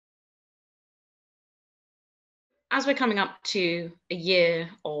as we're coming up to a year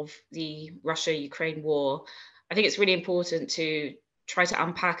of the Russia-Ukraine war, I think it's really important to try to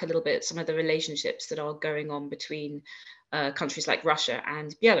unpack a little bit some of the relationships that are going on between countries like Russia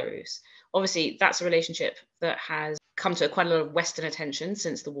and Belarus. Obviously, that's a relationship that has come to quite a lot of Western attention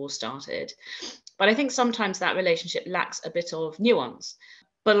since the war started. But I think sometimes that relationship lacks a bit of nuance.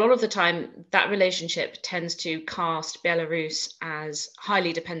 But a lot of the time, that relationship tends to cast Belarus as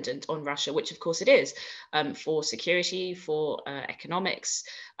highly dependent on Russia, which of course it is, for security, for economics,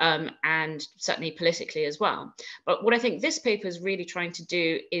 and certainly politically as well. But what I think this paper is really trying to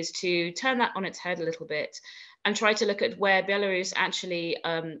do is to turn that on its head a little bit and try to look at where Belarus actually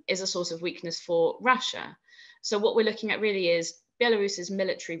is a source of weakness for Russia. So what we're looking at really is Belarus's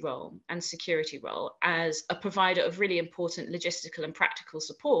military role and security role as a provider of really important logistical and practical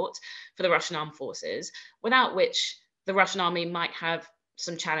support for the Russian armed forces, without which the Russian army might have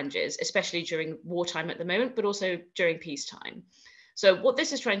some challenges, especially during wartime at the moment, but also during peacetime. So what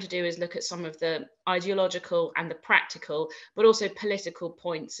this is trying to do is look at some of the ideological and the practical, but also political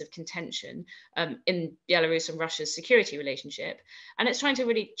points of contention in Belarus and Russia's security relationship. And it's trying to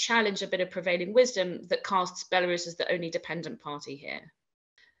really challenge a bit of prevailing wisdom that casts Belarus as the only dependent party here.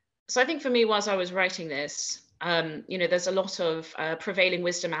 So I think for me, whilst I was writing this, there's a lot of prevailing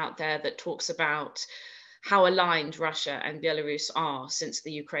wisdom out there that talks about how aligned Russia and Belarus are since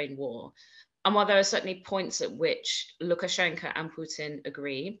the Ukraine war. And while there are certainly points at which Lukashenko and Putin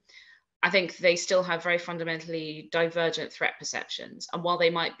agree, I think they still have very fundamentally divergent threat perceptions. And while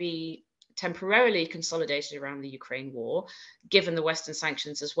they might be temporarily consolidated around the Ukraine war, given the Western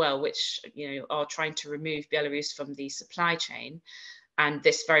sanctions as well, which are trying to remove Belarus from the supply chain, and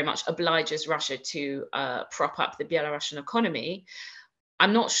this very much obliges Russia to prop up the Belarusian economy,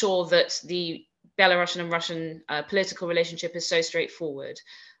 I'm not sure that the Belarusian and Russian political relationship is so straightforward.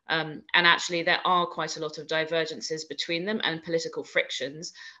 And actually, there are quite a lot of divergences between them and political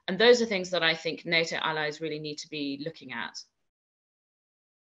frictions. And those are things that I think NATO allies really need to be looking at.